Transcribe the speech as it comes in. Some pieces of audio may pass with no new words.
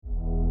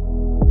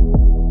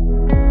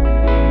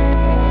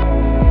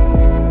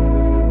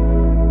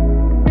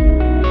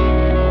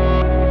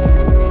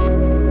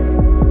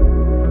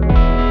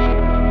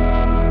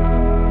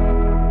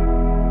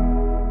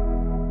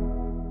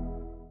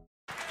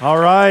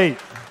right.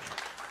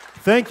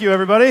 Thank you,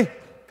 everybody.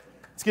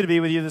 It's good to be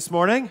with you this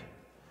morning.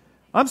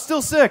 I'm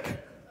still sick.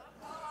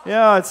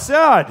 Yeah, it's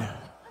sad.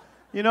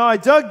 You know, I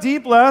dug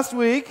deep last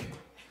week,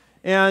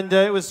 and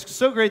it was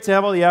so great to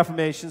have all the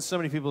affirmations. So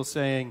many people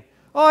saying,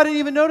 "Oh, I didn't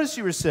even notice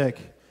you were sick."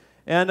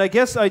 And I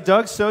guess I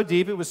dug so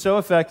deep, it was so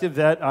effective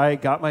that I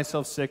got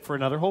myself sick for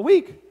another whole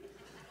week.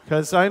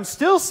 Because I'm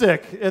still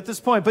sick at this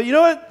point. But you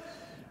know what?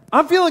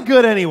 I'm feeling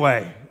good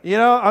anyway. You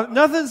know,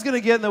 nothing's going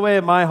to get in the way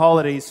of my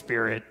holiday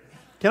spirit.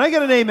 Can I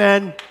get an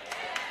amen?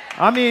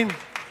 I mean,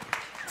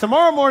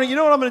 tomorrow morning, you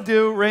know what I'm going to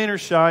do? Rain or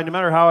shine, no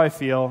matter how I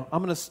feel, I'm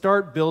going to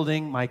start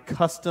building my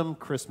custom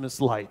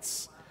Christmas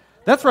lights.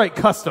 That's right,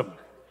 custom.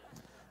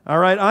 All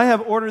right, I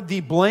have ordered the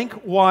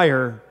blank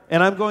wire,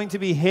 and I'm going to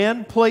be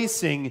hand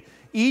placing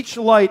each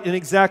light in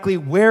exactly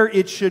where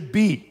it should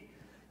be.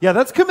 Yeah,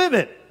 that's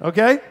commitment,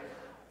 okay?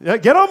 Yeah,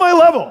 get on my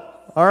level,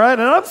 all right?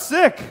 And I'm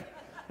sick,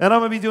 and I'm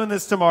going to be doing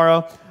this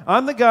tomorrow.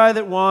 I'm the guy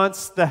that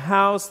wants the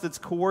house that's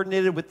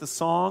coordinated with the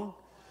song,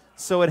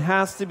 so it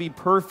has to be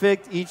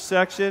perfect, each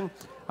section.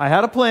 I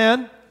had a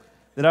plan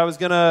that I was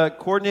going to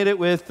coordinate it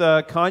with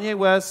Kanye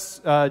West's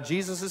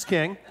Jesus is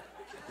King.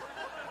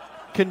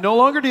 Can no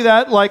longer do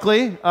that,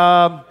 likely.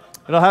 It'll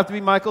have to be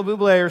Michael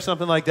Bublé or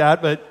something like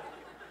that, but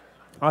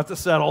I'll have to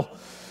settle.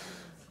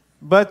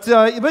 But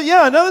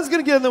yeah, nothing's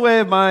going to get in the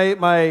way of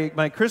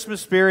my Christmas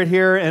spirit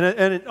here,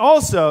 and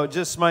also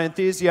just my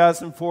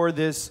enthusiasm for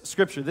this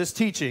scripture, this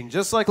teaching.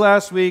 Just like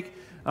last week,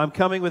 I'm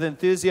coming with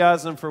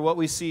enthusiasm for what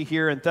we see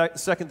here in 2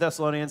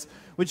 Thessalonians.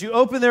 Would you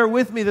open there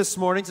with me this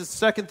morning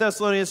to 2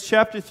 Thessalonians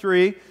chapter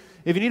 3?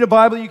 If you need a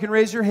Bible, you can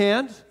raise your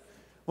hand.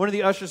 One of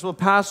the ushers will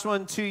pass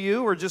one to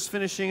you. We're just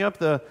finishing up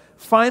the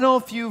final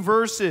few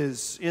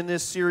verses in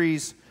this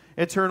series,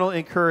 Eternal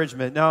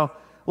Encouragement. Now,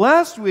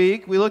 last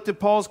week, we looked at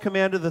Paul's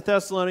command to the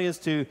Thessalonians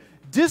to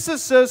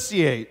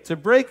disassociate, to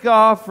break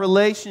off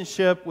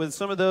relationship with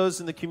some of those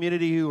in the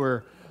community who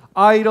were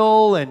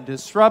idle and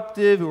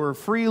disruptive, who were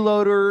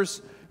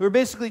freeloaders, who were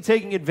basically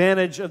taking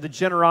advantage of the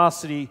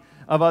generosity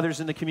of others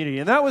in the community.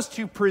 And that was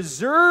to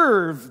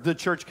preserve the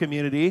church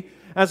community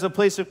as a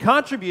place of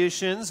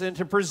contributions and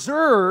to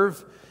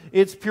preserve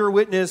its pure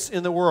witness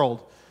in the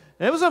world.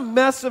 And it was a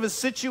mess of a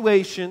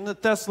situation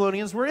that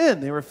Thessalonians were in.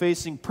 They were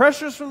facing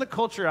pressures from the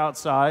culture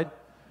outside,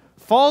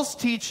 false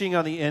teaching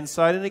on the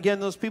inside, and again,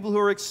 those people who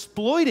were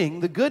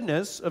exploiting the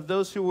goodness of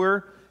those who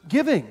were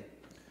giving.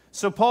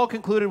 So Paul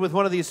concluded with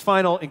one of these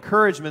final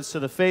encouragements to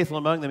the faithful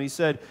among them. He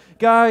said,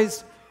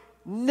 guys,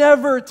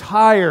 never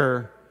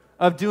tire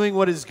of doing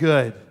what is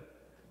good.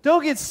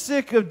 Don't get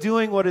sick of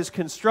doing what is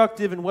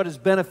constructive and what is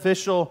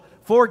beneficial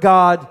for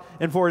God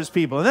and for His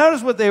people. And that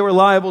is what they were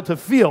liable to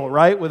feel,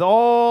 right, with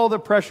all the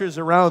pressures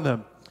around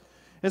them.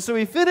 And so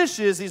he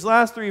finishes these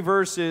last three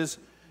verses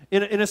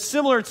in a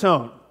similar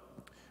tone,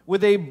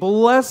 with a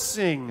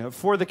blessing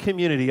for the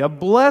community, a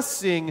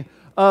blessing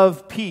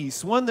of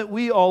peace, one that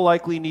we all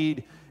likely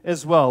need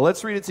as well.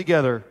 Let's read it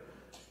together.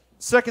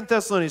 2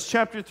 Thessalonians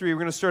chapter 3, we're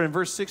going to start in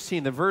verse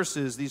 16. The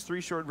verses, these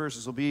three short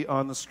verses, will be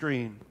on the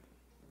screen.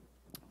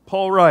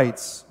 Paul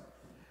writes,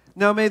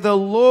 "Now may the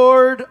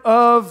Lord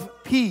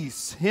of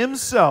peace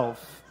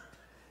Himself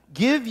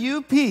give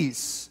you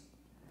peace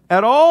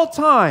at all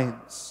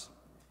times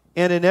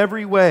and in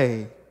every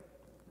way.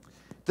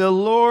 The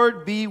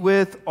Lord be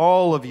with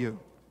all of you.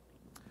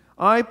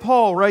 I,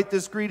 Paul, write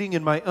this greeting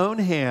in my own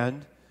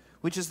hand,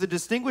 which is the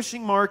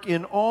distinguishing mark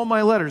in all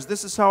my letters.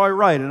 This is how I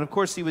write." And of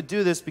course, he would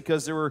do this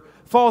because there were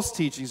false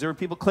teachings. There were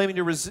people claiming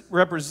to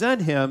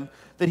represent him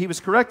that he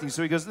was correcting.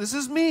 So he goes, this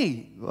is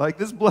me. Like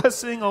this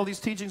blessing, all these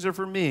teachings are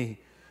for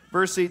me.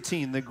 Verse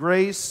 18, "The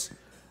grace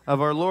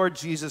of our Lord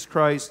Jesus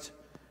Christ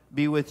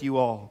be with you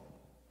all."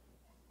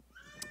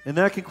 And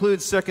that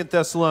concludes 2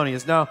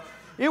 Thessalonians. Now,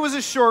 it was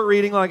a short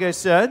reading, like I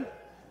said,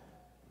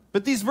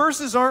 but these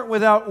verses aren't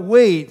without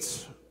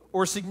weight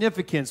or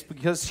significance,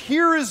 because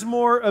here is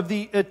more of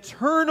the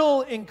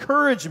eternal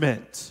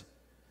encouragement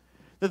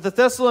that the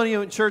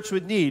Thessalonian church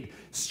would need,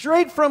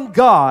 straight from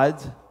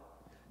God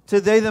to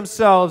they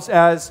themselves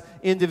as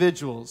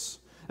individuals.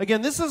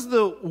 Again, this is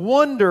the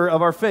wonder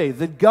of our faith,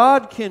 that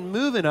God can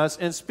move in us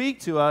and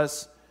speak to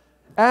us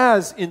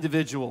as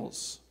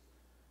individuals.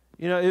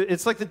 You know,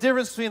 it's like the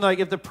difference between, like,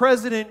 if the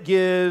president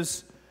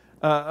gives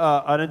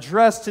an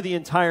address to the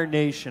entire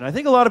nation. I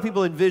think a lot of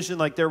people envision,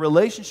 like, their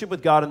relationship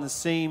with God in the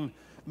same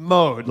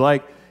mode.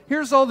 Like,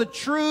 here's all the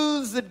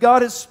truths that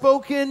God has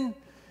spoken.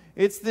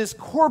 It's this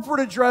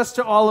corporate address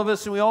to all of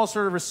us, and we all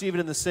sort of receive it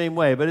in the same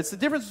way. But it's the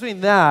difference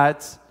between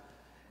that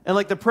and,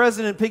 like, the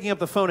president picking up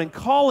the phone and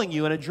calling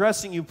you and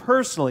addressing you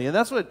personally. And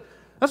that's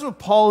what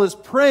Paul is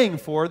praying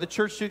for the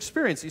church to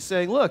experience. He's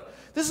saying, look,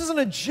 this isn't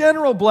a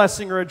general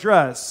blessing or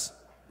address.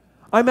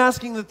 I'm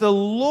asking that the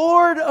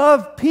Lord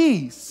of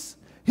peace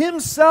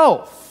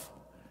Himself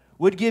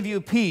would give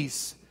you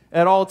peace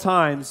at all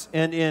times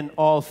and in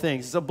all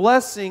things. It's a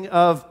blessing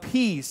of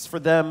peace for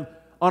them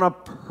on a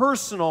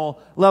personal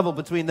level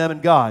between them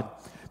and God.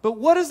 But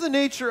what is the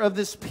nature of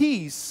this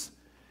peace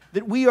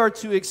that we are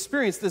to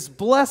experience, this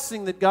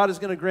blessing that God is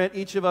going to grant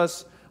each of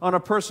us on a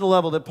personal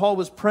level, that Paul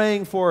was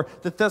praying for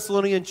the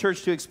Thessalonian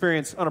church to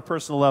experience on a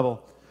personal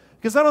level.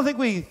 Because I don't think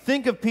we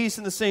think of peace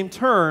in the same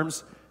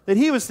terms that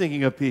he was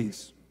thinking of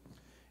peace.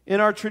 In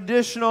our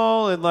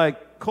traditional and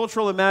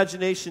cultural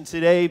imagination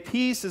today,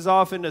 peace is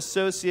often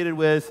associated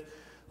with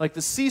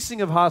the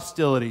ceasing of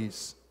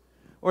hostilities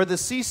or the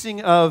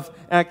ceasing of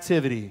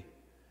activity.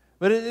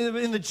 But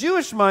in the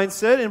Jewish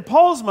mindset, in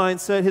Paul's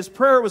mindset, his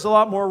prayer was a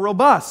lot more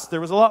robust. There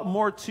was a lot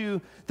more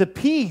to the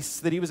peace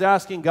that he was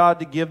asking God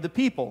to give the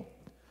people.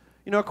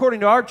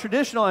 According to our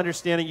traditional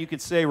understanding, you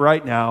could say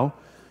right now,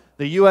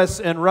 the U.S.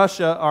 and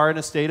Russia are in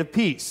a state of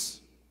peace.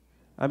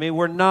 I mean,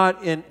 we're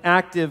not in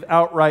active,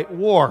 outright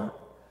war.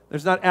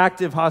 There's not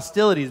active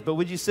hostilities. But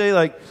would you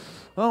say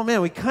oh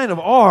man, we kind of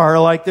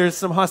are. There's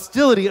some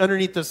hostility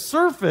underneath the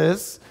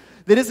surface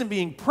that isn't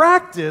being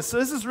practiced. So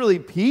this is really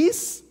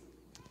peace?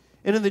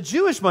 And in the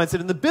Jewish mindset,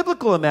 in the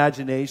biblical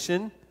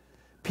imagination,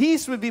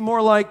 peace would be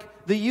more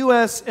like the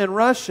U.S. and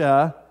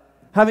Russia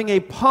having a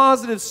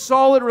positive,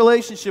 solid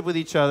relationship with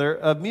each other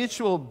of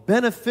mutual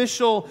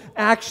beneficial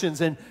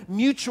actions and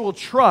mutual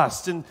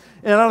trust. And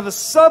out of the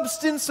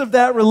substance of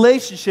that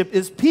relationship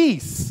is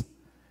peace.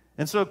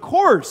 And so, of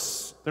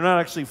course, they're not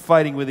actually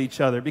fighting with each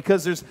other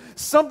because there's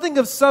something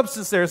of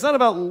substance there. It's not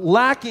about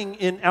lacking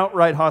in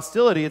outright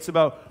hostility. It's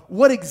about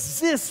what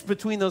exists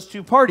between those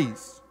two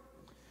parties.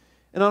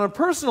 And on a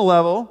personal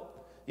level,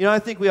 I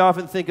think we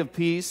often think of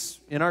peace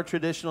in our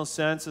traditional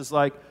sense as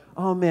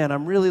oh man,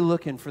 I'm really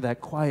looking for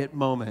that quiet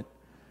moment.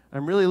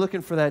 I'm really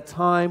looking for that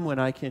time when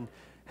I can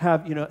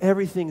have,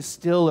 everything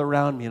still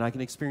around me and I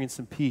can experience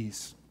some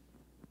peace.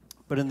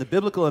 But in the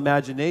biblical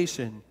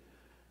imagination,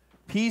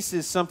 peace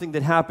is something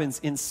that happens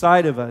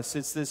inside of us.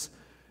 It's this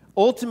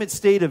ultimate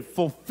state of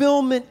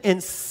fulfillment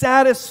and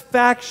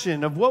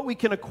satisfaction of what we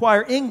can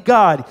acquire in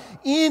God,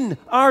 in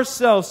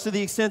ourselves, to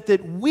the extent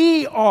that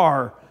we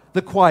are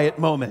the quiet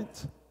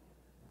moment.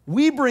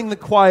 We bring the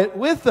quiet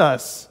with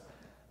us,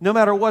 no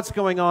matter what's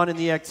going on in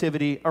the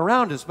activity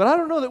around us. But I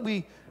don't know that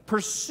we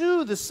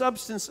pursue the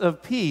substance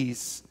of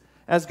peace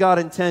as God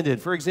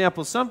intended. For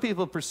example, some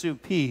people pursue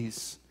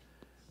peace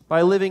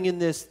by living in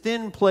this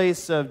thin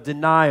place of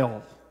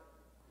denial.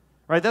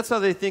 Right? That's how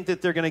they think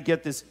that they're going to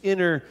get this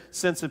inner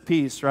sense of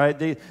peace, right?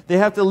 They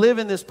have to live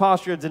in this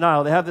posture of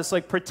denial. They have this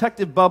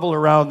protective bubble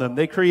around them.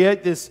 They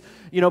create this,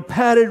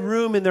 padded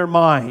room in their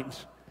mind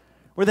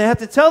where they have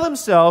to tell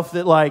themselves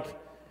that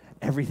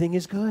everything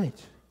is good.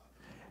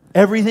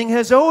 Everything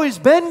has always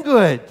been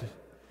good.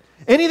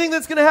 Anything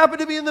that's going to happen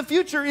to me in the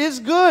future is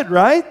good,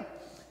 right?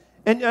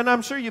 And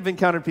I'm sure you've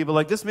encountered people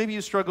like this. Maybe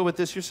you struggle with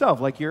this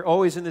yourself. You're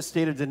always in this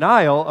state of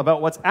denial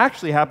about what's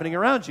actually happening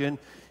around you.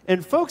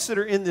 And folks that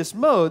are in this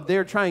mode,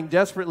 they're trying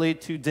desperately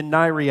to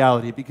deny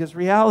reality because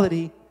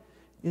reality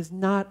is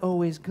not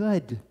always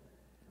good.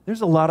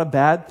 There's a lot of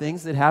bad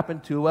things that happen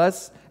to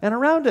us and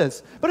around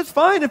us. But it's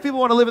fine if people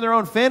want to live in their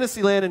own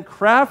fantasy land and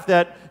craft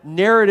that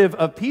narrative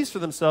of peace for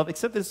themselves,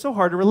 except that it's so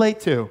hard to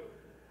relate to.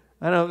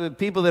 I know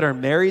people that are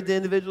married to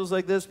individuals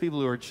like this, people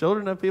who are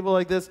children of people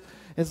like this,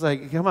 it's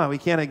come on, we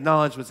can't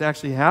acknowledge what's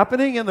actually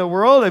happening in the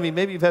world. I mean,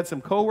 maybe you've had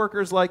some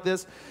coworkers like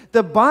this.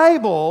 The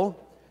Bible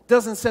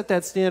doesn't set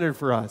that standard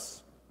for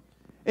us.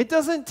 It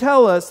doesn't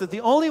tell us that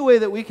the only way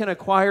that we can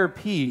acquire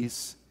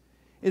peace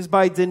is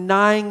by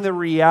denying the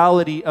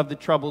reality of the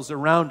troubles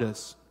around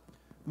us.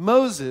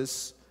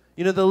 Moses,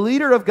 the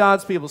leader of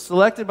God's people,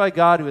 selected by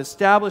God, who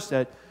established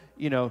that,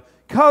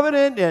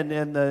 covenant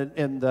and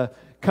the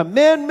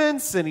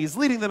commandments, and he's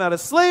leading them out of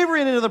slavery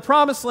and into the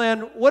promised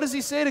land. What does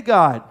he say to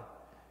God?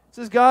 He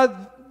says,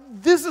 God,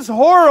 this is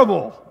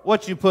horrible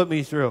what you put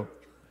me through.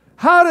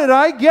 How did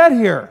I get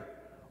here?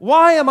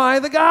 Why am I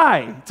the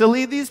guy to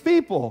lead these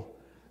people?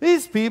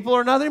 These people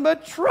are nothing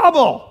but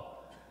trouble.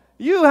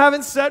 You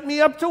haven't set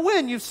me up to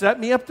win. You've set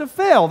me up to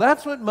fail.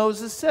 That's what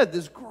Moses said,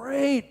 this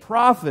great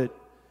prophet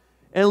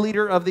and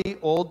leader of the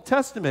Old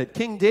Testament.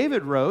 King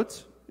David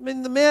wrote,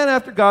 the man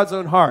after God's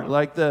own heart,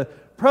 the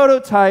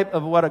prototype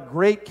of what a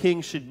great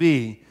king should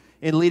be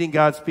in leading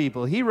God's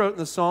people. He wrote in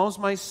the Psalms,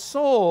 my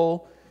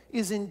soul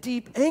is in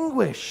deep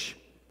anguish.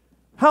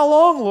 How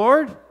long,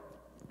 Lord?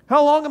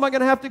 How long am I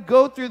going to have to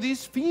go through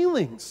these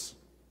feelings?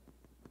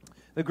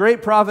 The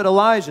great prophet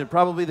Elijah,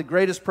 probably the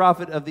greatest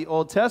prophet of the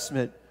Old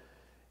Testament,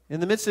 in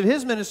the midst of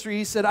his ministry,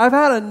 he said, I've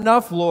had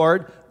enough,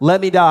 Lord,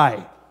 let me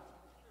die.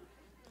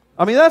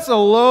 That's a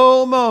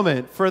low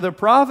moment for the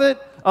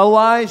prophet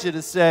Elijah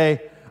to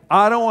say,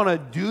 I don't want to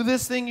do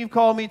this thing you've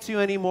called me to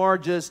anymore,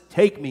 just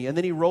take me. And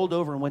then he rolled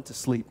over and went to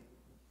sleep.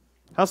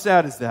 How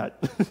sad is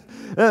that?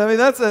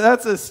 That's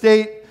a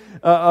state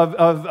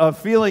of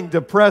feeling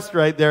depressed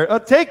right there. Oh,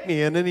 take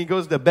me, and then he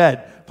goes to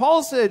bed.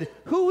 Paul said,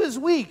 who is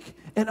weak?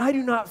 And I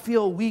do not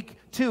feel weak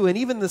too. And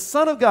even the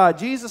Son of God,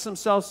 Jesus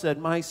himself said,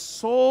 my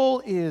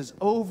soul is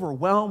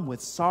overwhelmed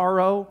with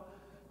sorrow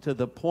to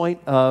the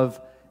point of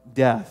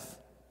death.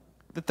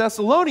 The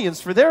Thessalonians,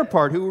 for their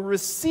part, who were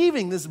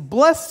receiving this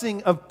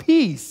blessing of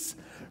peace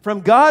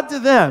from God to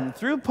them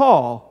through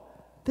Paul,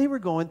 they were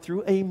going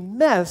through a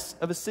mess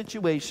of a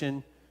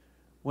situation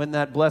when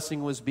that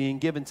blessing was being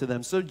given to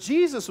them. So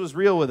Jesus was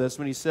real with us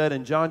when he said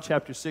in John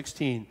chapter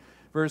 16,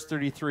 verse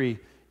 33,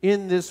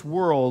 in this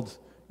world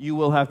you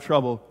will have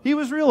trouble. He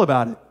was real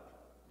about it.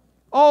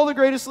 All the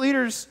greatest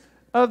leaders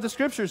of the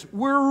Scriptures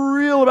were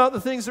real about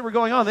the things that were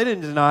going on. They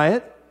didn't deny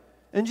it.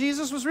 And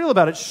Jesus was real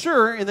about it.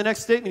 Sure, in the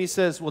next statement he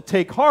says, well,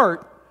 take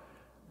heart,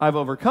 I've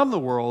overcome the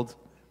world.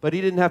 But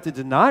he didn't have to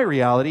deny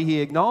reality. He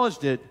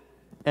acknowledged it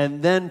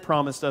and then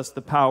promised us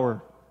the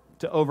power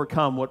to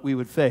overcome what we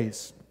would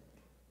face.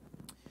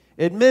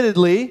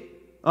 Admittedly,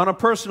 on a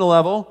personal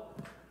level,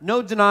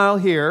 no denial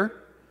here.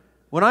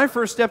 When I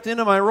first stepped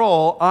into my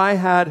role, I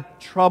had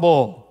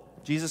trouble.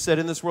 Jesus said,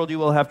 in this world you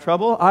will have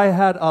trouble. I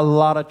had a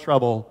lot of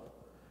trouble.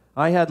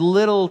 I had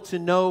little to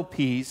no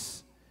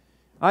peace.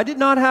 I did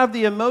not have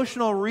the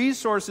emotional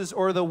resources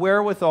or the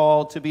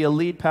wherewithal to be a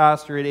lead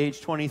pastor at age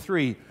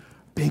 23.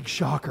 Big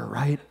shocker,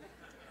 right?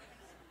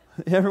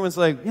 Everyone's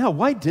like, yeah,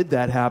 why did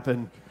that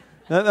happen?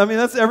 I mean,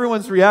 that's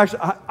everyone's reaction.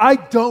 I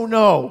don't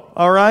know,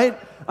 all right?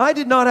 I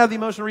did not have the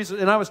emotional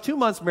resources, and I was 2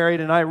 months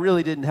married, and I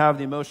really didn't have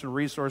the emotional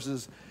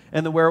resources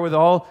and the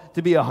wherewithal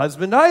to be a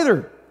husband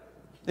either.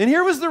 And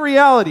here was the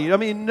reality. I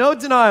mean, no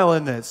denial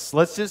in this.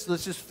 Let's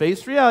just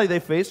face reality. They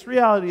faced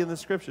reality in the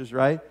Scriptures,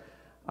 right?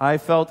 I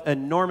felt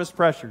enormous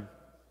pressure,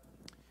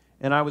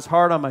 and I was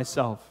hard on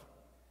myself,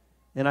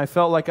 and I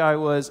felt like I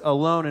was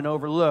alone and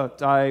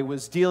overlooked. I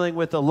was dealing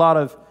with a lot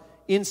of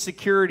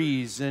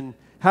insecurities and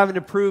having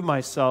to prove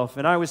myself,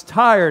 and I was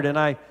tired, and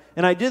I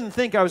didn't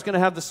think I was going to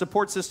have the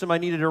support system I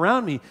needed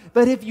around me.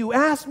 But if you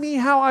ask me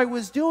how I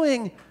was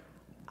doing,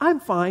 I'm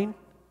fine.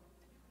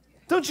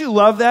 Don't you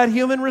love that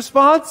human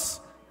response?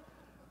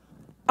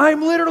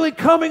 I'm literally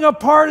coming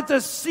apart at the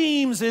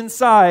seams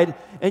inside,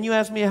 and you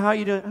ask me how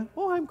you doing?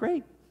 Oh, I'm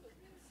great.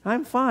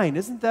 I'm fine.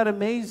 Isn't that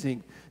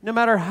amazing? No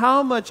matter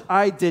how much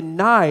I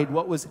denied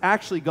what was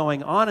actually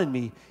going on in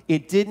me,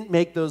 it didn't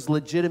make those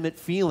legitimate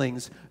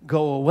feelings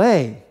go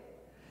away.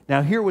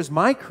 Now, here was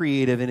my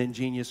creative and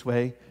ingenious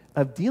way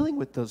of dealing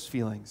with those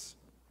feelings.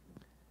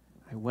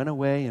 I went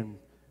away and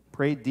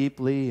prayed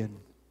deeply, and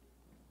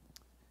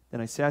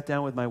then I sat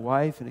down with my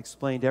wife and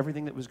explained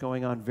everything that was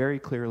going on very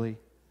clearly,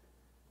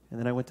 and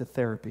then I went to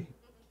therapy.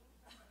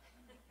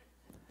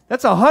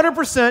 That's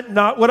 100%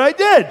 not what I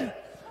did.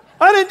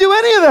 I didn't do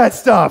any of that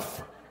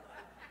stuff.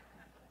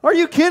 Are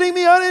you kidding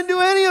me? I didn't do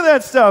any of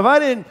that stuff. I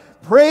didn't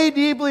pray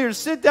deeply or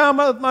sit down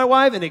with my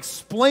wife and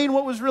explain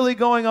what was really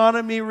going on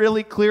in me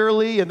really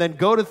clearly and then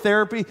go to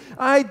therapy.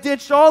 I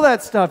ditched all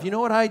that stuff. You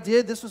know what I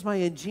did? This was my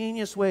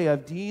ingenious way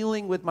of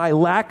dealing with my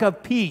lack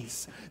of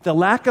peace, the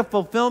lack of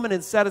fulfillment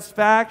and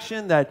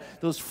satisfaction,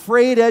 those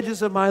frayed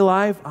edges of my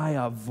life. I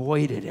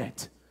avoided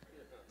it.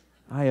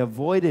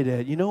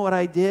 You know what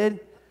I did?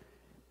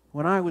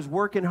 When I was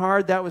working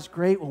hard, that was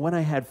great. Well, when I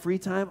had free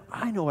time,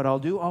 I know what I'll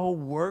do. I'll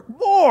work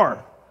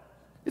more.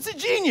 It's a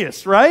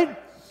genius, right?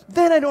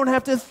 Then I don't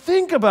have to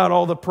think about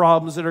all the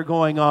problems that are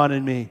going on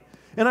in me.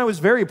 And I was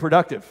very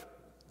productive.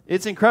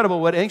 It's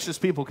incredible what anxious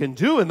people can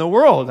do in the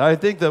world. I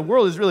think the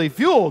world is really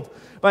fueled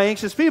by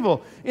anxious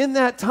people. In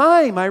that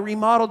time, I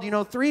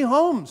remodeled, 3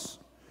 homes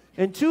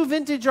and 2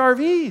 vintage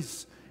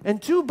RVs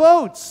and 2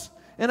 boats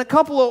and a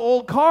couple of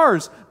old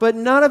cars. But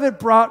none of it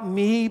brought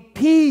me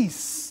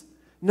peace.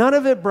 None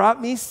of it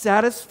brought me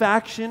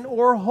satisfaction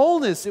or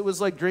wholeness. It was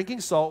like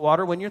drinking salt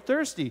water when you're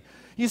thirsty.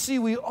 You see,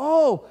 we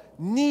all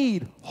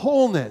need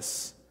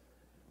wholeness.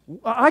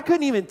 I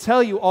couldn't even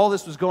tell you all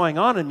this was going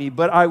on in me,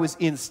 but I was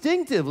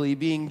instinctively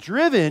being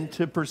driven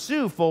to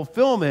pursue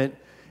fulfillment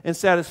and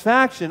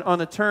satisfaction on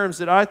the terms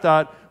that I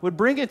thought would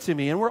bring it to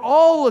me. And we're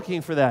all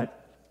looking for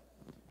that.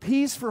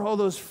 Peace for all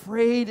those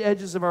frayed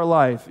edges of our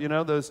life,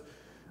 those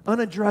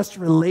unaddressed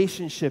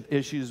relationship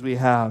issues we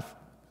have.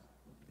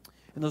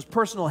 And those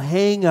personal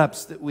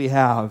hang-ups that we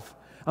have.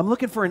 I'm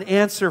looking for an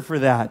answer for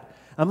that.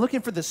 I'm looking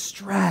for the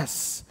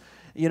stress,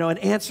 an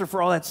answer for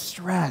all that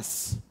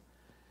stress,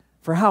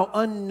 for how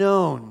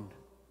unknown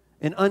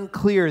and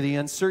unclear the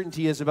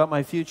uncertainty is about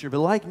my future. But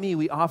like me,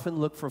 we often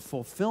look for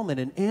fulfillment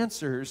and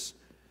answers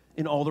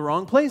in all the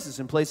wrong places,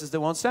 in places that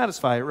won't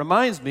satisfy. It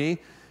reminds me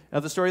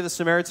of the story of the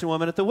Samaritan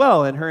woman at the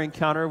well and her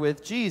encounter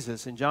with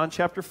Jesus in John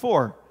chapter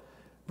 4,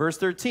 verse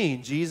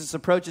 13. Jesus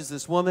approaches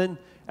this woman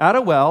at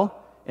a well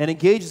and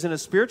engages in a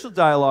spiritual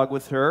dialogue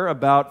with her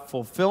about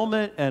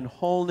fulfillment and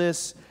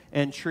wholeness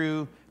and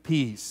true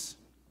peace.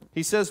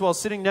 He says while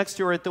sitting next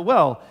to her at the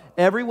well,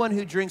 everyone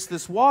who drinks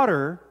this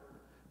water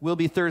will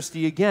be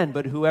thirsty again,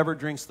 but whoever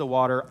drinks the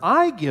water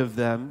I give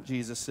them,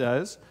 Jesus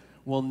says,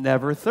 will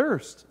never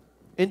thirst.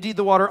 Indeed,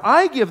 the water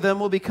I give them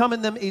will become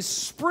in them a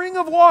spring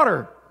of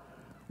water,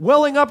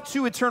 welling up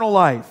to eternal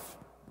life.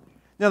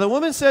 Now the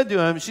woman said to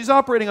him, she's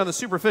operating on the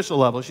superficial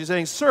level. She's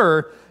saying,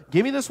 "Sir,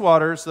 give me this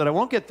water so that I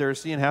won't get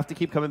thirsty and have to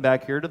keep coming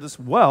back here to this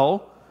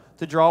well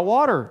to draw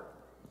water."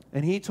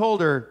 And he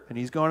told her, and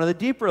he's going to the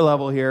deeper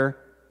level here,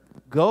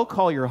 "Go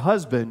call your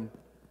husband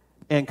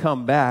and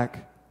come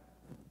back."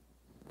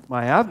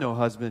 "I have no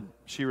husband,"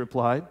 she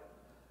replied.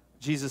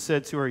 Jesus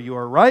said to her, "You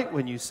are right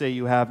when you say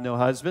you have no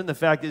husband. The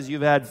fact is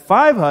you've had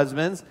 5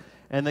 husbands,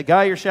 And the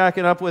guy you're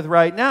shacking up with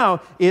right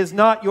now is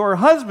not your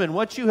husband.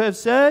 What you have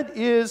said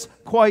is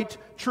quite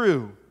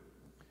true.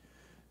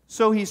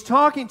 So he's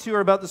talking to her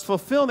about this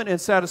fulfillment and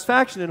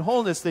satisfaction and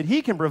wholeness that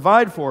he can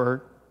provide for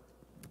her.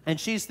 And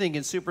she's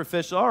thinking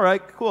superficial, all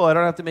right, cool, I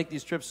don't have to make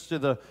these trips to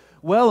the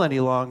well any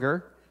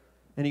longer.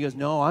 And he goes,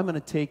 no, I'm going to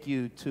take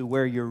you to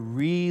where you're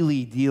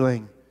really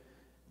dealing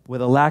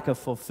with a lack of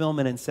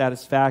fulfillment and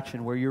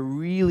satisfaction, where you're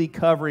really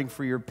covering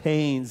for your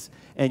pains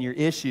and your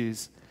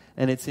issues.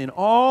 And it's in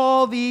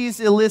all these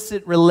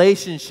illicit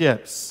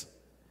relationships.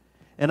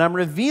 And I'm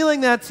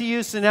revealing that to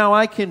you so now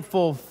I can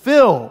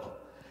fulfill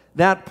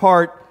that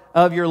part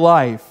of your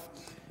life.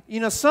 You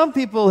know, some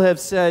people have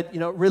said, you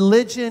know,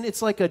 religion,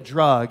 it's like a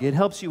drug. It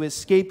helps you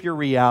escape your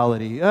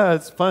reality. Oh,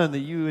 it's fun that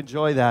you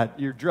enjoy that,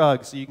 your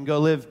drug, so you can go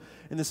live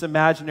in this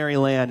imaginary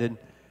land.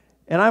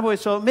 And I've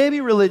always thought maybe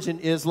religion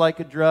is like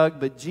a drug,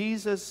 but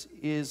Jesus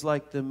is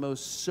like the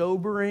most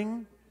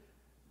sobering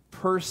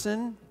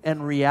person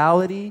and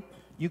reality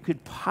you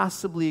could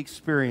possibly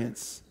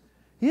experience.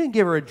 He didn't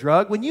give her a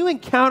drug. When you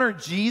encounter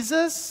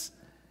Jesus,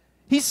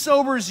 he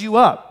sobers you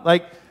up.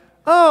 Like,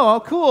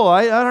 oh, cool,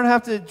 I don't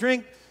have to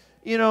drink,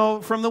 you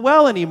know, from the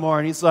well anymore.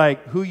 And he's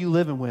like, who you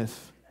living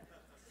with?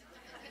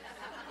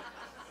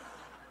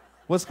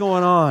 What's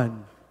going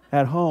on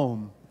at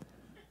home?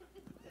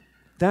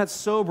 That's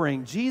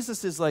sobering.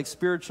 Jesus is like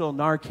spiritual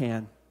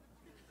Narcan.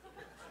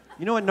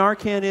 You know what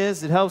Narcan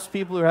is? It helps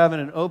people who are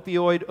having an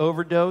opioid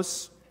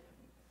overdose.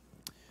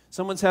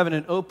 Someone's having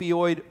an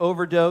opioid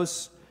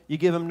overdose. You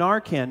give them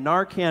Narcan.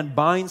 Narcan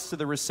binds to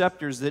the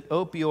receptors that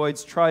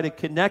opioids try to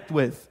connect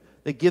with,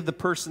 that give the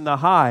person the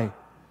high.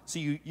 So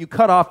you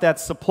cut off that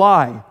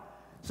supply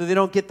so they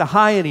don't get the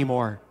high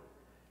anymore.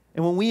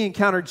 And when we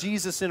encounter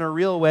Jesus in a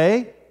real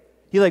way,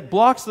 he like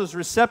blocks those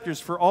receptors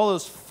for all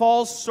those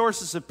false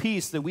sources of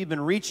peace that we've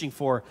been reaching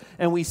for.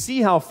 And we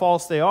see how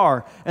false they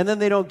are. And then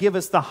they don't give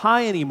us the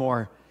high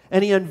anymore.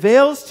 And he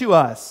unveils to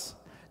us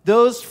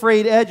those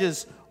frayed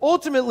edges,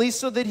 ultimately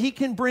so that he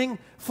can bring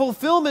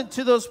fulfillment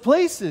to those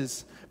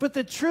places. But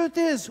the truth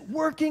is,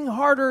 working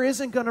harder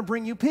isn't going to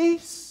bring you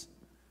peace.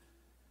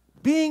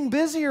 Being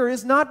busier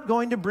is not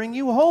going to bring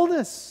you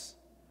wholeness.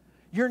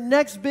 Your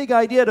next big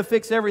idea to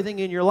fix everything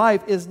in your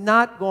life is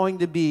not going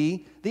to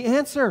be the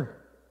answer.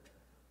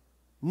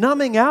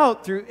 Numbing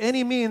out through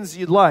any means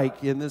you'd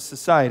like in this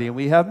society, and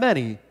we have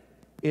many,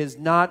 is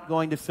not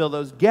going to fill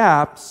those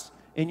gaps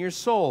in your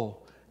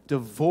soul.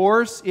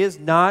 Divorce is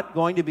not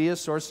going to be a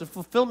source of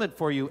fulfillment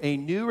for you. A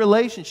new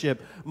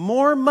relationship,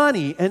 more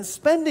money, and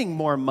spending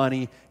more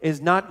money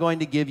is not going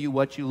to give you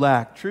what you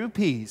lack. True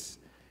peace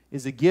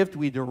is a gift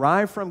we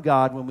derive from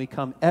God when we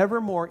come ever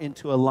more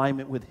into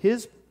alignment with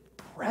his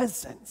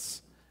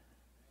presence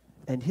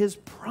and his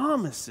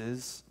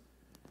promises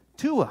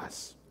to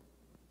us.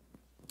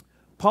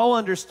 Paul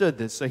understood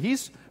this. So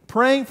he's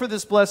praying for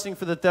this blessing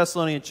for the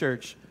Thessalonian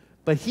church,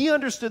 but he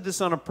understood this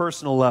on a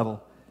personal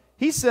level.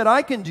 He said,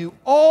 I can do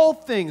all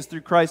things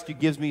through Christ who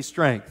gives me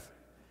strength.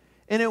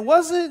 And it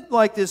wasn't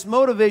like this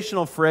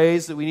motivational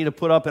phrase that we need to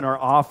put up in our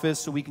office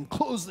so we can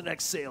close the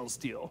next sales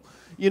deal.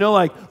 You know,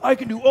 like, I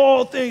can do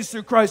all things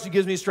through Christ who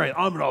gives me strength.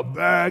 I'm going to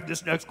bag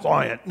this next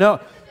client. No,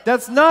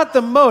 that's not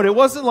the mode. It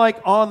wasn't like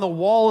on the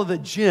wall of the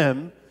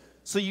gym.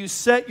 So you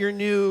set your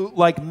new,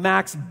 like,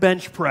 max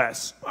bench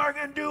press. I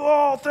can do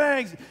all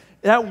things.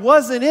 That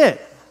wasn't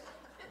it.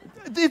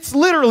 It's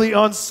literally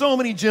on so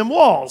many gym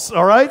walls,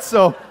 all right?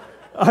 So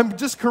I'm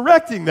just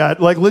correcting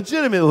that, like,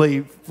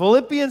 legitimately.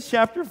 Philippians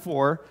chapter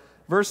 4,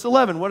 verse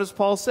 11, what does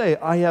Paul say?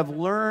 I have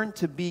learned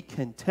to be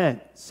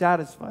content,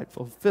 satisfied,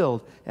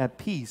 fulfilled, at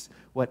peace,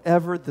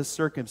 whatever the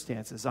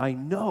circumstances. I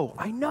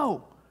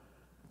know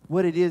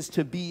what it is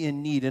to be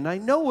in need, and I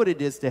know what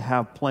it is to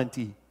have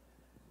plenty.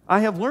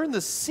 I have learned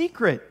the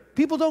secret.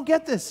 People don't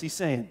get this, he's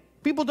saying.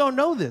 People don't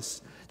know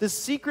this. The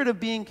secret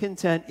of being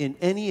content in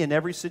any and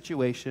every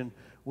situation,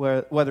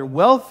 whether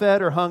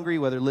well-fed or hungry,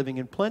 whether living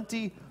in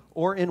plenty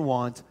or in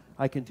want,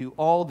 I can do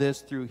all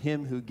this through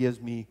him who gives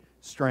me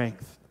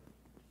strength.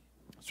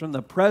 It's from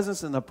the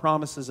presence and the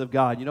promises of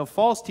God. You know,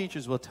 false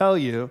teachers will tell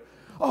you,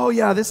 oh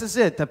yeah, this is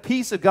it. The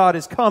peace of God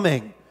is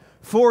coming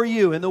for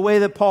you in the way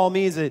that Paul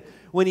means it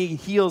when he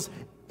heals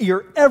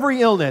your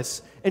every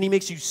illness and he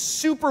makes you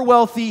super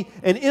wealthy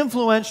and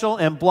influential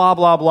and blah,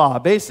 blah, blah.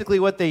 Basically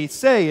what they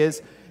say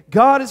is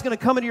God is going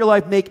to come into your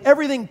life, make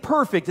everything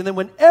perfect, and then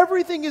when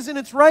everything is in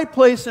its right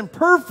place and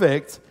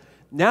perfect,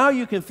 now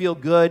you can feel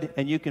good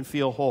and you can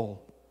feel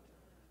whole.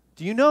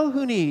 Do you know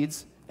who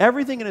needs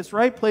everything in its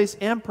right place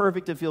and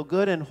perfect to feel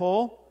good and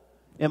whole?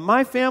 In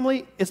my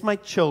family, it's my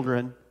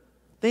children.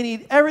 They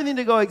need everything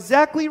to go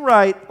exactly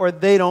right or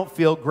they don't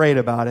feel great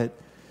about it.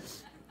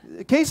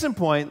 Case in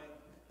point,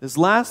 this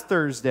last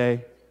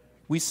Thursday,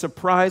 we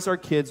surprised our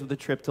kids with a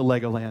trip to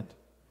Legoland.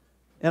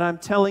 And I'm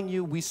telling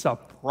you, we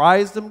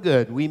surprised them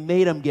good. We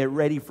made them get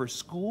ready for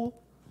school.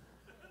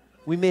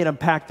 We made them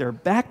pack their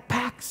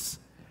backpacks.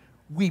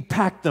 We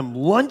packed them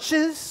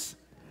lunches.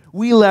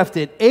 We left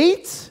at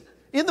 8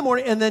 in the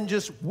morning, and then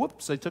just,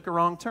 whoops, I took a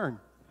wrong turn.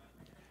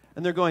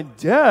 And they're going,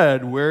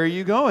 Dad, where are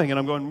you going? And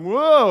I'm going,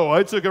 whoa,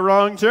 I took a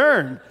wrong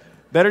turn.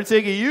 Better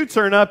take a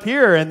U-turn up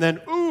here and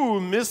then, ooh,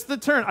 missed the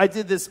turn. I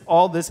did this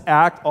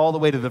act all the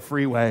way to the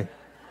freeway.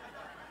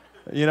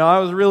 I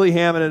was really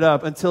hamming it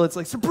up until it's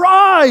like,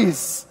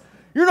 surprise!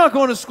 You're not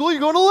going to school, you're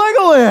going to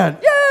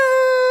Legoland.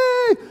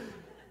 Yay!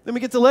 Then we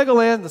get to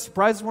Legoland, the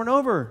surprises weren't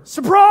over.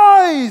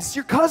 Surprise!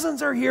 Your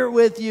cousins are here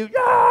with you.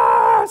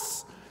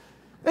 Yes!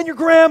 And your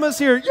grandma's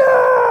here.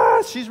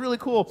 Yes! She's really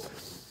cool.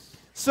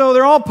 So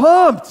they're all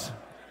pumped.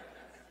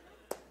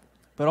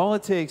 But all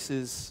it takes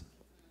is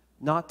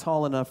not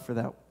tall enough for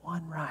that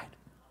one ride.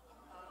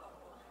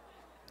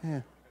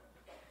 Yeah.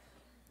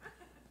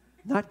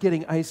 Not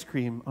getting ice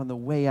cream on the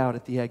way out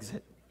at the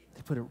exit.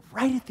 They put it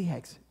right at the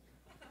exit.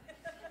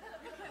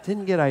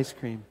 Didn't get ice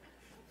cream.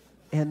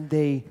 And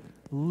they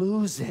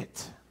lose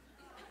it.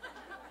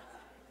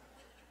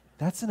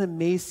 That's an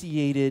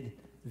emaciated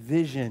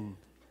vision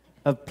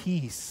of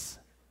peace.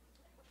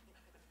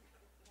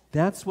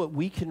 That's what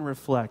we can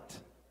reflect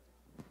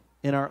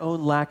in our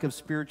own lack of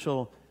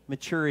spiritual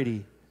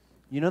maturity.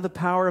 The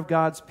power of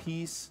God's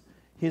peace,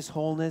 His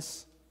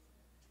wholeness,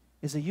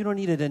 is that you don't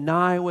need to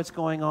deny what's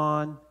going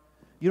on.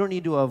 You don't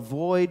need to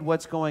avoid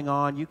what's going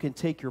on. You can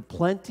take your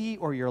plenty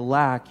or your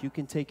lack. You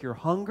can take your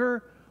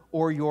hunger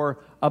or your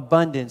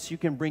abundance. You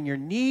can bring your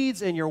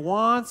needs and your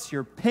wants,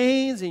 your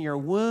pains and your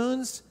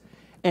wounds,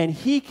 and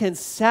He can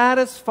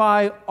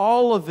satisfy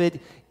all of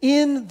it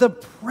in the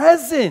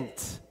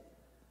present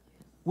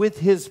with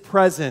His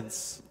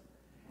presence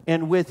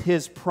and with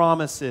His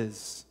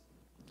promises.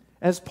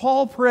 As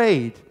Paul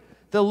prayed,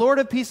 the Lord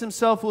of peace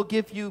Himself will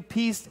give you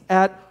peace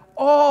at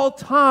all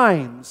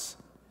times,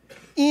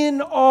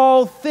 in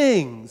all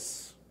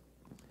things.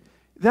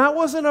 That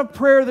wasn't a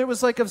prayer that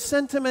was like of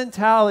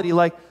sentimentality,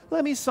 like,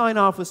 let me sign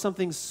off with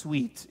something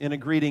sweet in a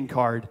greeting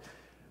card.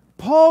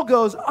 Paul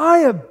goes, I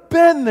have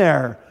been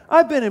there.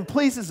 I've been in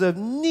places of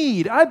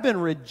need. I've been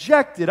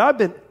rejected. I've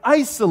been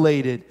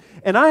isolated.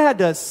 And I had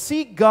to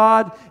seek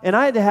God, and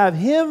I had to have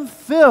Him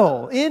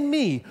fill in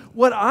me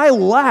what I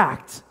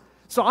lacked.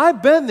 So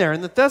I've been there,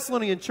 and the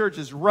Thessalonian church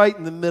is right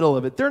in the middle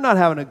of it. They're not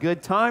having a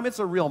good time. It's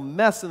a real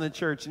mess in the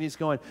church. And he's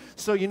going,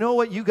 so you know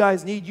what you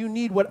guys need? You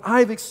need what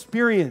I've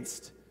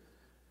experienced.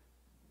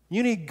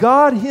 You need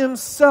God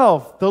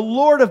Himself, the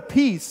Lord of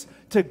peace,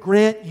 to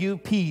grant you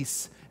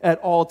peace at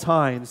all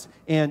times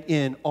and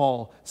in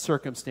all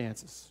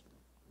circumstances.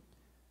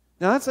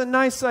 Now that's a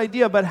nice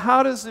idea, but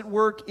how does it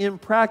work in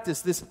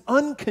practice, this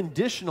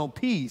unconditional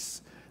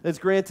peace that's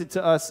granted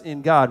to us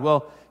in God?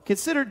 Well,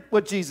 consider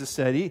what Jesus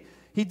said.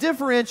 He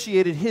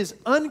differentiated His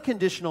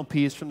unconditional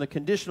peace from the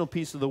conditional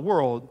peace of the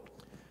world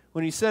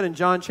when He said in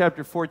John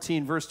chapter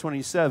 14, verse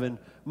 27,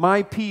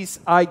 my peace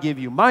I give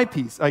you, my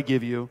peace I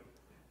give you,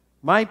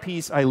 my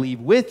peace I leave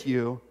with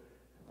you,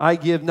 I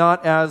give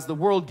not as the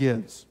world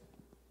gives.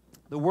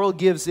 The world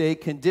gives a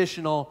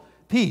conditional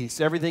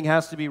peace. Everything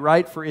has to be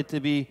right for it to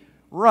be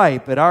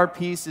right, but our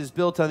peace is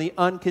built on the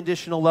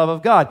unconditional love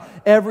of God.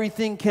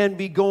 Everything can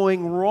be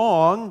going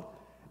wrong,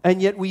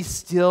 and yet we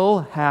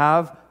still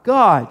have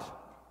God.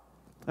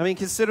 I mean,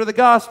 consider the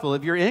gospel.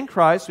 If you're in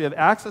Christ, we have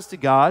access to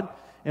God,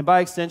 and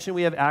by extension,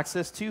 we have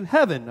access to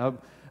heaven,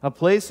 a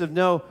place of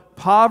no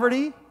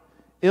poverty,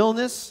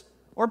 illness,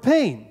 or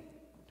pain.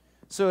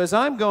 So as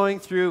I'm going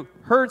through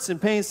hurts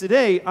and pains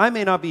today, I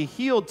may not be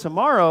healed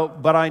tomorrow,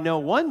 but I know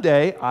one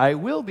day I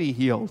will be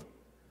healed.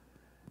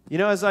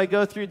 As I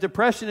go through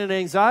depression and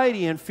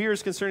anxiety and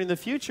fears concerning the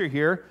future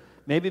here,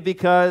 maybe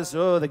because,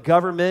 the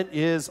government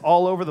is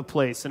all over the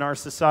place in our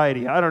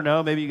society. I don't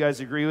know, maybe you guys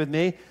agree with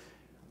me.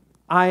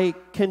 I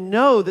can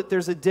know that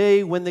there's a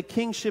day when the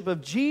kingship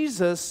of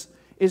Jesus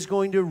is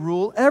going to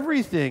rule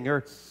everything.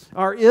 Or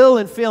our ill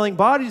and failing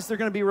bodies, they're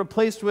going to be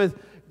replaced with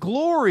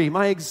glory.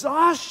 My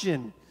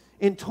exhaustion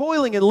in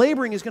toiling and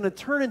laboring is going to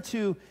turn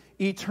into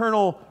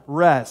eternal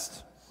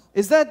rest.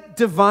 Is that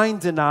divine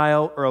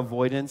denial or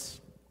avoidance?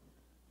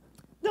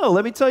 No,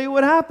 let me tell you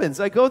what happens.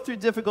 I go through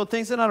difficult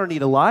things, and I don't need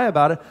to lie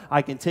about it.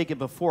 I can take it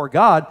before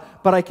God,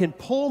 but I can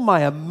pull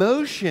my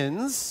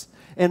emotions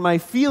and my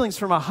feelings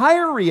from a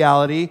higher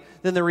reality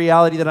than the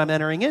reality that I'm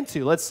entering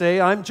into. Let's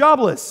say I'm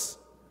jobless.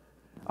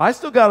 I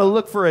still got to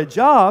look for a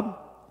job,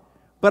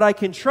 but I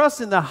can trust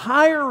in the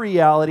higher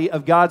reality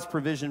of God's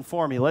provision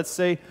for me. Let's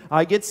say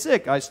I get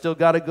sick. I still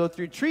got to go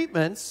through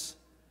treatments,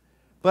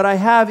 but I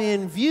have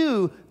in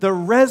view the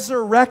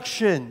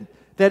resurrection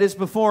that is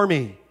before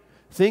me.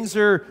 Things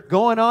are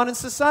going on in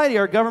society.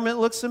 Our government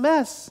looks a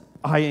mess.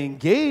 I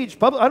engage.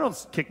 I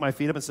don't kick my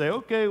feet up and say,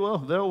 okay, well,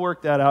 they'll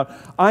work that out.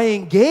 I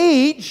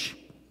engage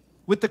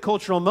with the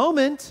cultural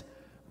moment,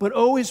 but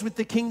always with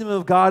the kingdom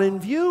of God in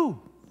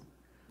view.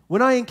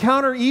 When I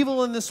encounter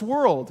evil in this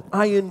world,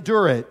 I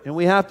endure it. And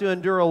we have to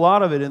endure a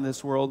lot of it in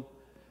this world.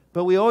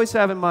 But we always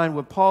have in mind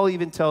what Paul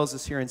even tells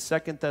us here in 2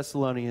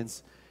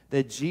 Thessalonians,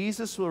 that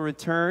Jesus will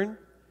return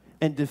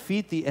and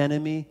defeat the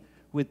enemy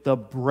with the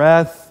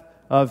breath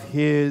of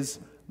His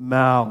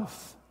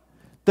mouth.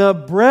 The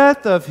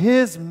breath of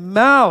His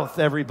mouth,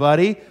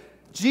 everybody.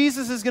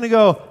 Jesus is going to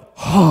go,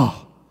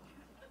 oh,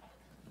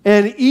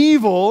 and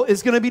evil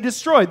is going to be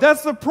destroyed.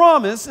 That's the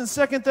promise in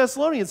 2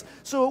 Thessalonians.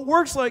 So it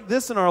works like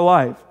this in our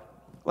life.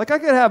 Like I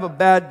could have a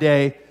bad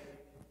day,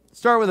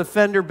 start with a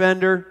fender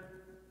bender,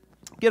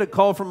 get a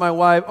call from my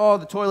wife, oh,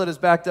 the toilet is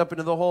backed up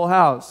into the whole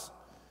house.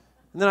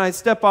 And then I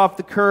step off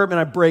the curb and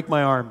I break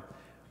my arm.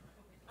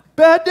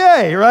 Bad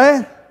day,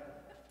 right?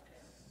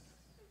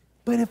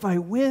 But if I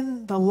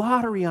win the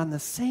lottery on the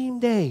same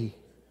day,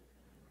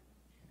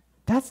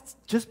 that's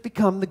just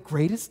become the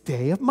greatest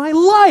day of my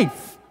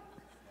life.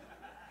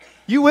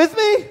 You with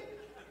me?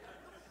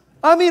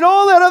 I mean,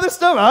 all that other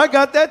stuff, I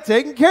got that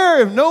taken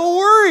care of. No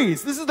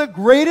worries. This is the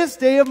greatest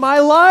day of my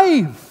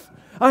life.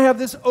 I have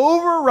this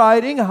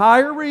overriding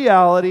higher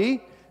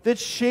reality that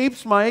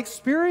shapes my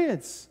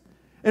experience.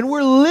 And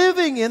we're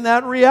living in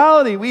that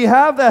reality. We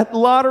have that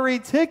lottery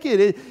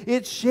ticket.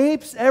 It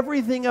shapes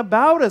everything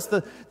about us.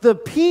 The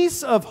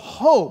piece of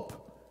hope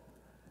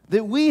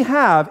that we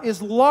have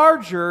is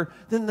larger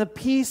than the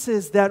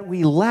pieces that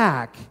we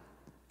lack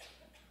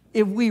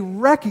if we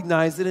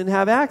recognize it and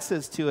have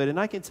access to it. And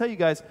I can tell you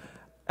guys,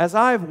 as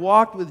I've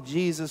walked with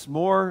Jesus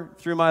more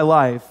through my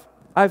life,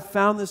 I've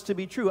found this to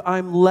be true.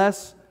 I'm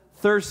less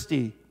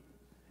thirsty.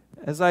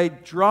 As I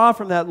draw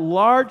from that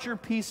larger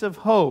piece of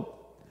hope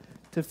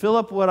to fill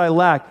up what I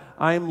lack,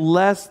 I'm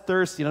less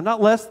thirsty. And I'm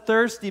not less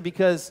thirsty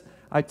because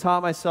I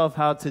taught myself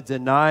how to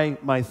deny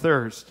my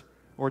thirst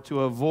or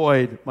to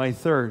avoid my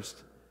thirst.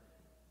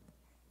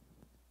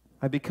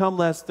 I become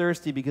less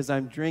thirsty because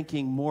I'm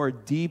drinking more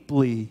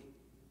deeply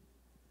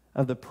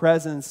of the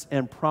presence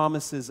and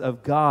promises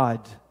of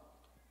God.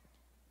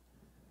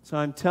 So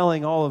I'm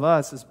telling all of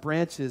us as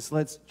branches,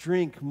 let's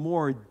drink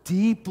more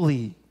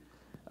deeply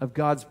of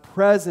God's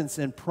presence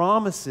and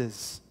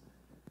promises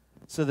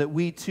so that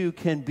we too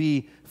can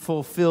be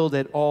fulfilled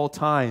at all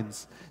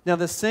times. Now,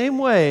 the same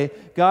way,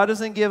 God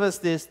doesn't give us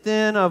this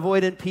thin,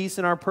 avoidant peace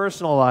in our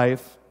personal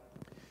life,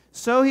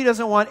 so He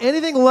doesn't want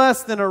anything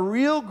less than a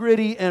real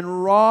gritty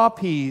and raw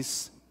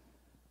peace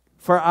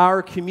for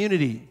our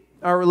community,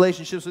 our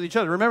relationships with each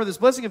other. Remember, this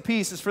blessing of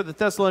peace is for the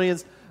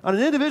Thessalonians on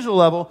an individual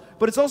level,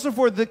 but it's also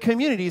for the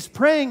communities,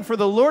 praying for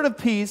the Lord of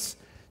peace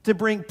to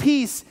bring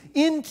peace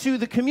into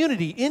the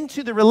community,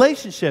 into the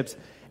relationships,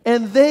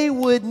 and they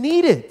would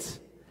need it.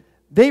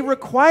 They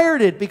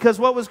required it because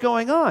what was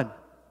going on?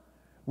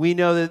 We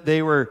know that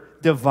they were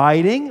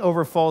dividing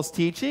over false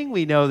teaching.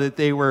 We know that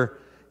they were,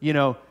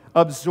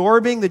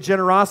 absorbing the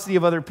generosity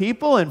of other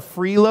people and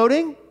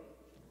freeloading.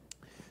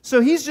 So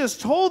he's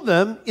just told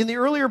them in the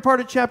earlier part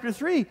of chapter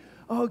 3,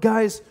 oh,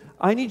 guys,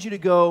 I need you to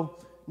go,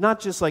 not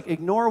just like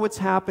ignore what's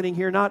happening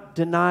here, not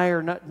deny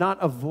or not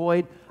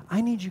avoid. I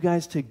need you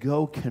guys to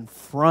go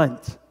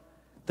confront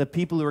the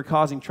people who are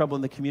causing trouble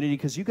in the community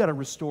because you got to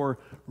restore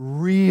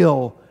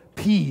real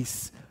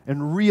peace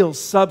and real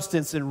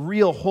substance and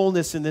real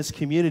wholeness in this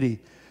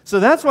community. So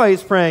that's why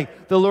he's praying,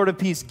 the Lord of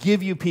peace,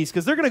 give you peace,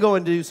 because they're going to go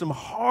and do some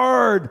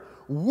hard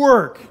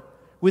work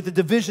with the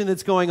division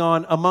that's going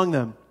on among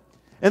them.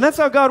 And that's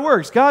how God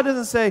works. God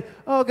doesn't say,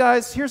 oh,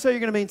 guys, here's how you're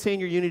going to maintain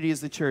your unity as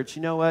the church.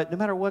 You know what? No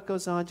matter what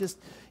goes on, just,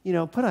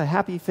 put a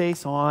happy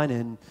face on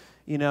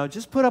and,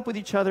 just put up with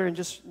each other and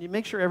just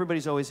make sure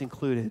everybody's always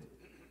included.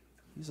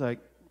 He's like,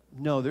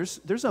 no,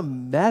 there's a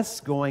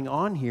mess going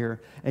on here,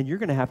 and you're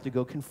going to have to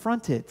go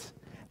confront it.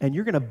 And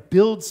you're going to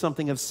build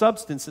something of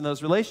substance in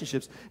those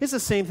relationships. It's the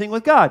same thing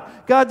with God.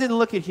 God didn't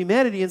look at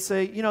humanity and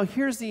say,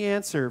 here's the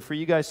answer for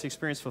you guys to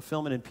experience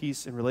fulfillment and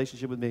peace in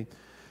relationship with me.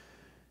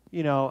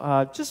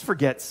 Just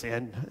forget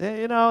sin.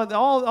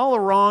 All the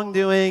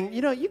wrongdoing.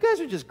 You guys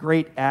are just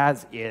great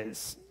as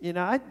is.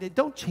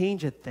 Don't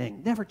change a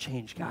thing. Never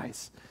change,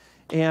 guys.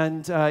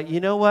 And you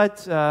know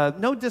what?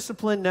 No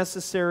discipline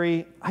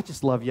necessary. I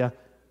just love you.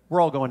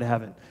 We're all going to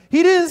heaven.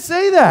 He didn't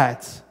say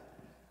that.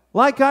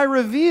 Like I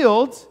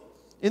revealed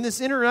in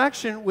this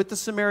interaction with the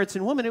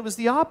Samaritan woman, it was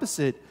the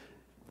opposite.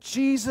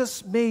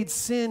 Jesus made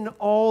sin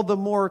all the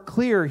more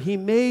clear. He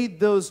made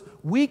those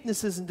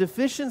weaknesses and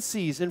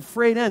deficiencies and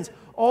frayed ends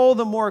all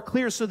the more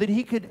clear so that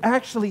He could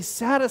actually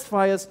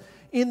satisfy us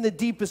in the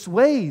deepest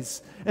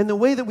ways. And the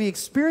way that we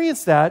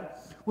experienced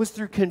that was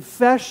through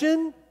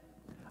confession.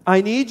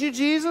 I need you,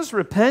 Jesus.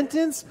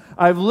 Repentance.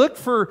 I've looked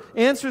for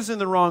answers in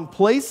the wrong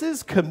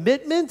places.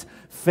 Commitment.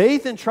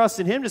 Faith and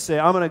trust in Him to say,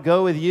 I'm going to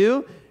go with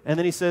you. And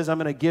then He says, I'm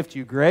going to gift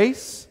you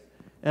grace,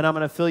 and I'm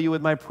going to fill you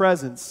with my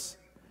presence.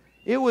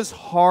 It was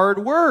hard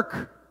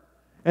work.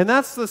 And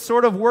that's the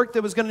sort of work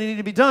that was going to need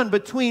to be done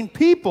between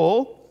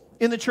people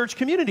in the church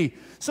community.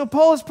 So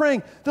Paul is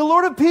praying, the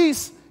Lord of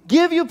peace,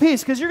 give you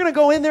peace, because you're going to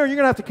go in there and you're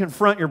going to have to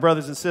confront your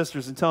brothers and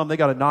sisters and tell them they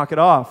got to knock it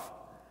off.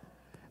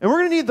 And we're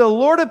going to need the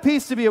Lord of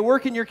peace to be at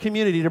work in your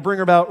community to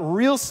bring about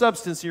real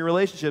substance in your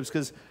relationships,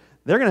 because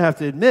they're going to have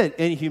to admit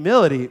in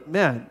humility,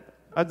 man,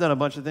 I've done a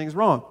bunch of things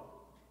wrong.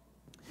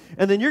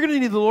 And then you're going to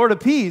need the Lord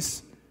of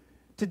peace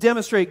to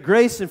demonstrate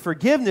grace and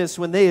forgiveness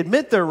when they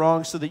admit they're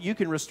wrong so that you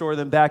can restore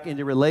them back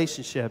into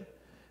relationship.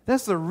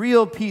 That's the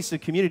real peace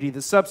of community,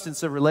 the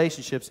substance of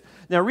relationships.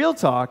 Now, real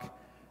talk,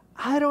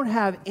 I don't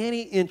have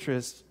any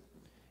interest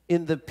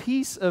in the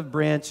peace of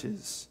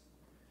branches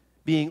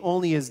being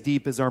only as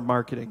deep as our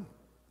marketing.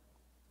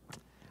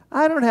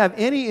 I don't have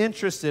any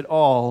interest at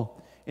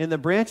all in the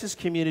branches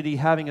community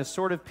having a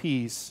sort of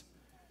peace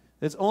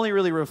that's only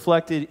really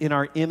reflected in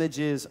our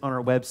images on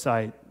our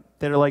website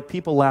that are like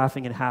people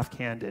laughing and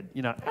half-candid.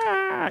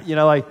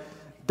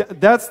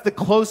 That's the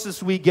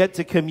closest we get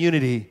to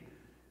community,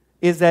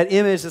 is that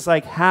image that's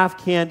like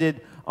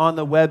half-candid on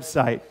the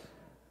website.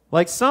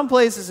 Like some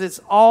places, it's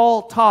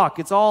all talk.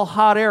 It's all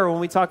hot air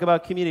when we talk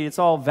about community. It's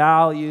all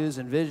values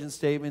and vision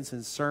statements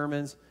and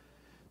sermons.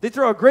 They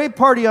throw a great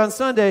party on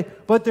Sunday,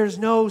 but there's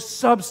no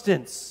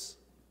substance.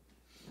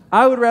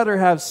 I would rather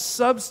have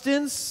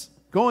substance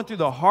going through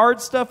the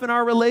hard stuff in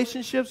our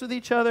relationships with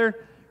each other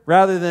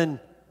rather than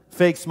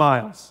fake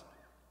smiles.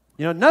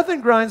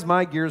 Nothing grinds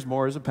my gears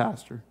more as a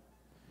pastor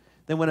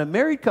than when a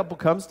married couple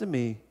comes to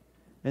me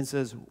and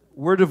says,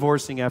 we're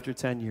divorcing after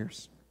 10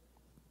 years.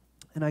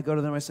 And I go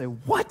to them and I say,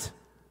 what?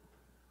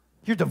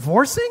 You're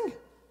divorcing?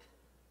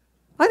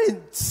 I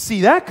didn't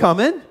see that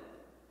coming.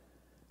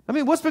 I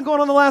mean, what's been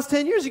going on the last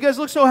 10 years? You guys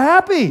look so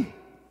happy.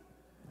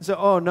 I said,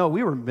 oh no,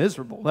 we were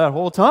miserable that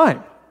whole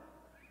time.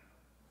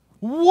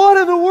 What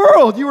in the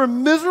world? You were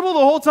miserable the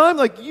whole time?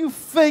 Like you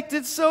faked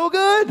it so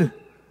good.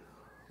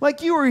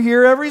 Like you were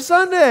here every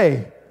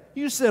Sunday.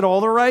 You said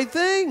all the right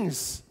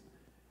things.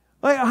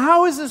 Like,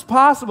 how is this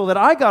possible that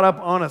I got up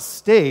on a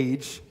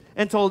stage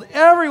and told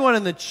everyone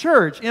in the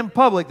church in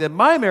public that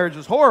my marriage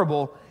is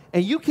horrible,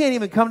 and you can't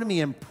even come to me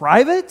in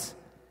private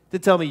to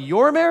tell me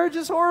your marriage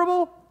is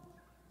horrible?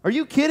 Are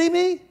you kidding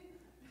me?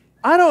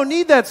 I don't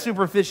need that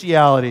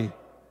superficiality.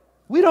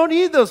 We don't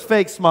need those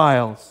fake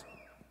smiles.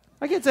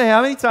 I can't tell you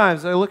how many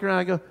times I look around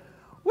and I go,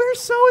 where's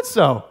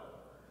so-and-so?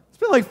 It's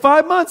been like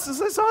 5 months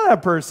since I saw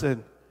that person.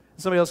 And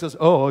somebody else goes,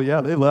 oh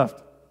yeah, they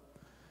left.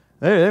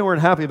 They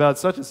weren't happy about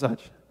such and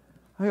such.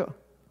 I go,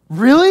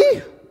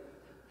 really?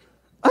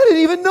 I didn't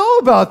even know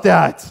about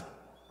that.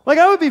 Like,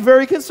 I would be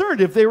very concerned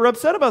if they were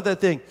upset about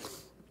that thing.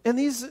 And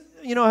these,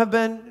 have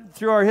been,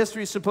 through our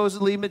history,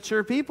 supposedly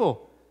mature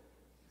people,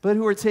 but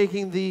who are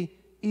taking the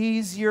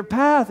easier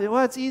path.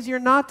 Well, it's easier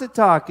not to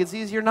talk. It's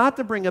easier not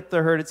to bring up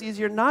the hurt. It's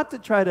easier not to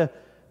try to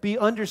be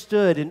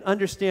understood and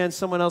understand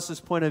someone else's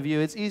point of view.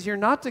 It's easier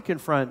not to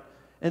confront.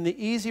 And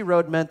the easy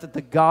road meant that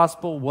the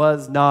gospel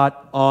was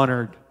not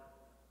honored.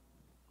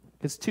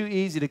 It's too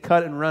easy to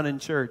cut and run in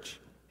church.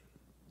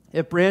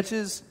 At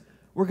Branches,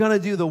 we're going to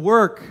do the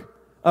work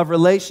of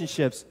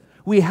relationships.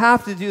 We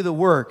have to do the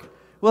work.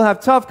 We'll have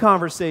tough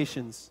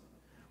conversations.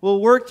 We'll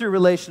work through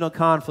relational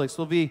conflicts.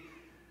 We'll be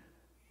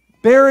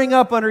bearing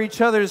up under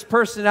each other's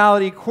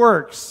personality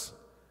quirks.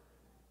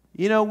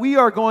 We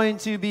are going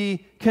to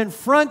be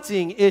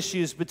confronting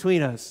issues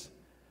between us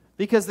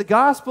because the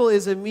gospel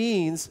is a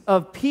means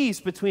of peace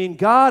between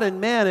God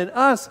and man and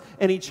us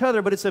and each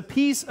other, but it's a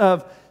peace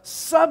of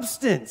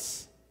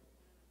substance.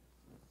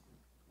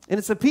 And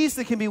it's a peace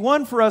that can be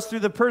won for us through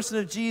the person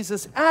of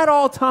Jesus at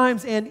all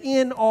times and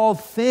in all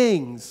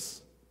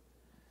things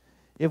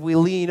if we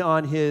lean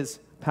on his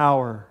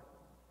power.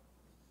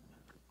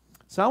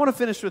 So I want to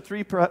finish with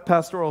 3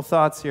 pastoral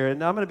thoughts here,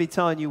 and I'm going to be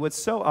telling you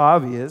what's so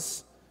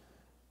obvious,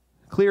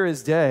 clear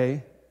as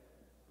day.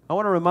 I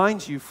want to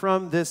remind you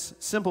from this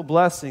simple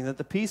blessing that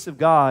the peace of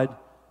God,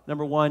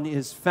 number 1,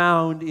 is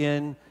found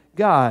in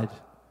God.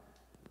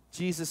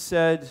 Jesus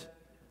said,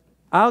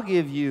 I'll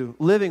give you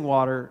living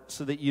water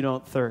so that you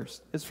don't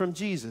thirst. It's from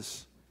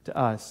Jesus to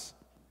us.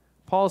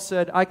 Paul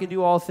said, I can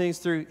do all things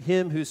through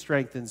him who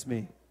strengthens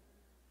me.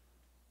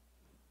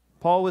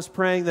 Paul was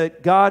praying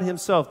that God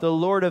himself, the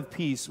Lord of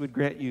peace, would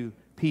grant you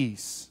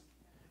peace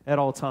at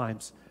all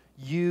times.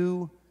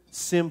 You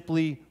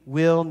simply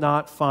will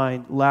not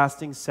find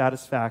lasting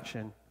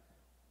satisfaction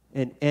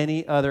in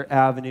any other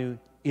avenue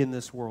in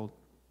this world,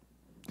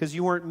 because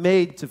you weren't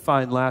made to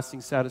find lasting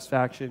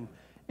satisfaction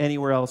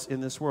anywhere else in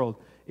this world.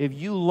 If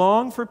you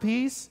long for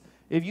peace,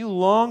 if you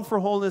long for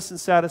wholeness and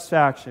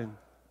satisfaction,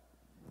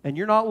 and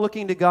you're not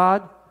looking to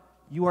God,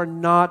 you are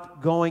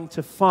not going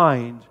to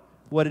find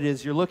what it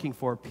is you're looking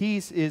for.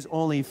 Peace is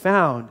only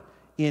found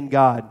in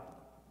God.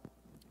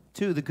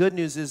 2, the good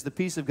news is the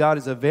peace of God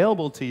is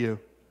available to you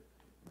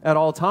at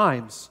all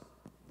times,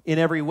 in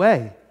every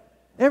way.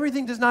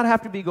 Everything does not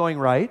have to be going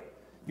right.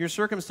 Your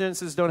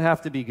circumstances don't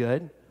have to be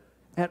good.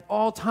 At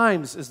all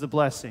times is the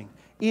blessing.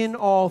 In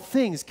all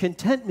things,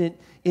 contentment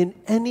in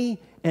any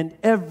and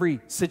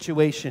every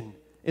situation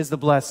is the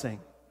blessing.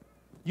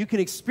 You can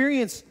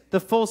experience the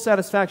full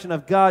satisfaction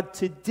of God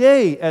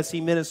today as he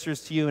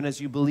ministers to you and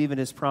as you believe in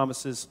his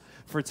promises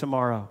for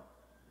tomorrow.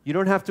 You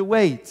don't have to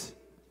wait.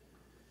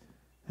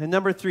 And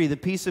number 3, the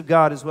peace of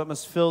God is what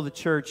must fill the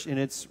church in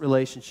its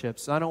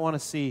relationships. I don't want to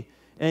see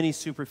any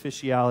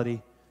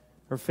superficiality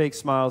or fake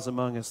smiles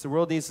among us. The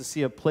world needs to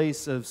see a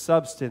place of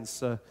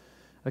substance, a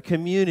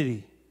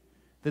community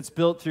that's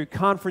built through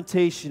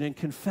confrontation and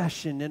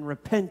confession and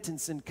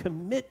repentance and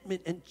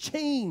commitment and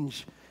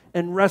change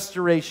and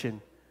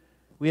restoration.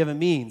 We have a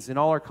means in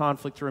all our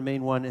conflict to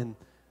remain one, and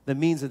the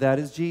means of that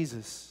is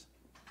Jesus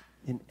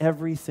in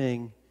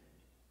everything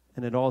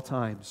and at all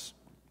times.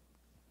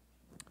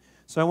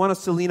 So I want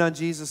us to lean on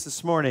Jesus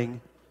this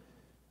morning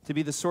to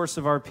be the source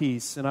of our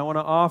peace, and I want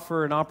to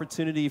offer an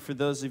opportunity for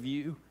those of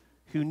you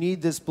who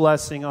need this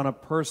blessing on a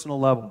personal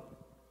level.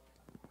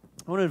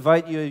 I want to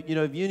invite you,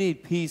 if you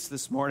need peace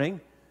this morning,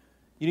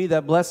 you need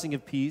that blessing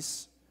of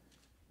peace,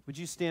 would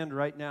you stand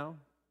right now?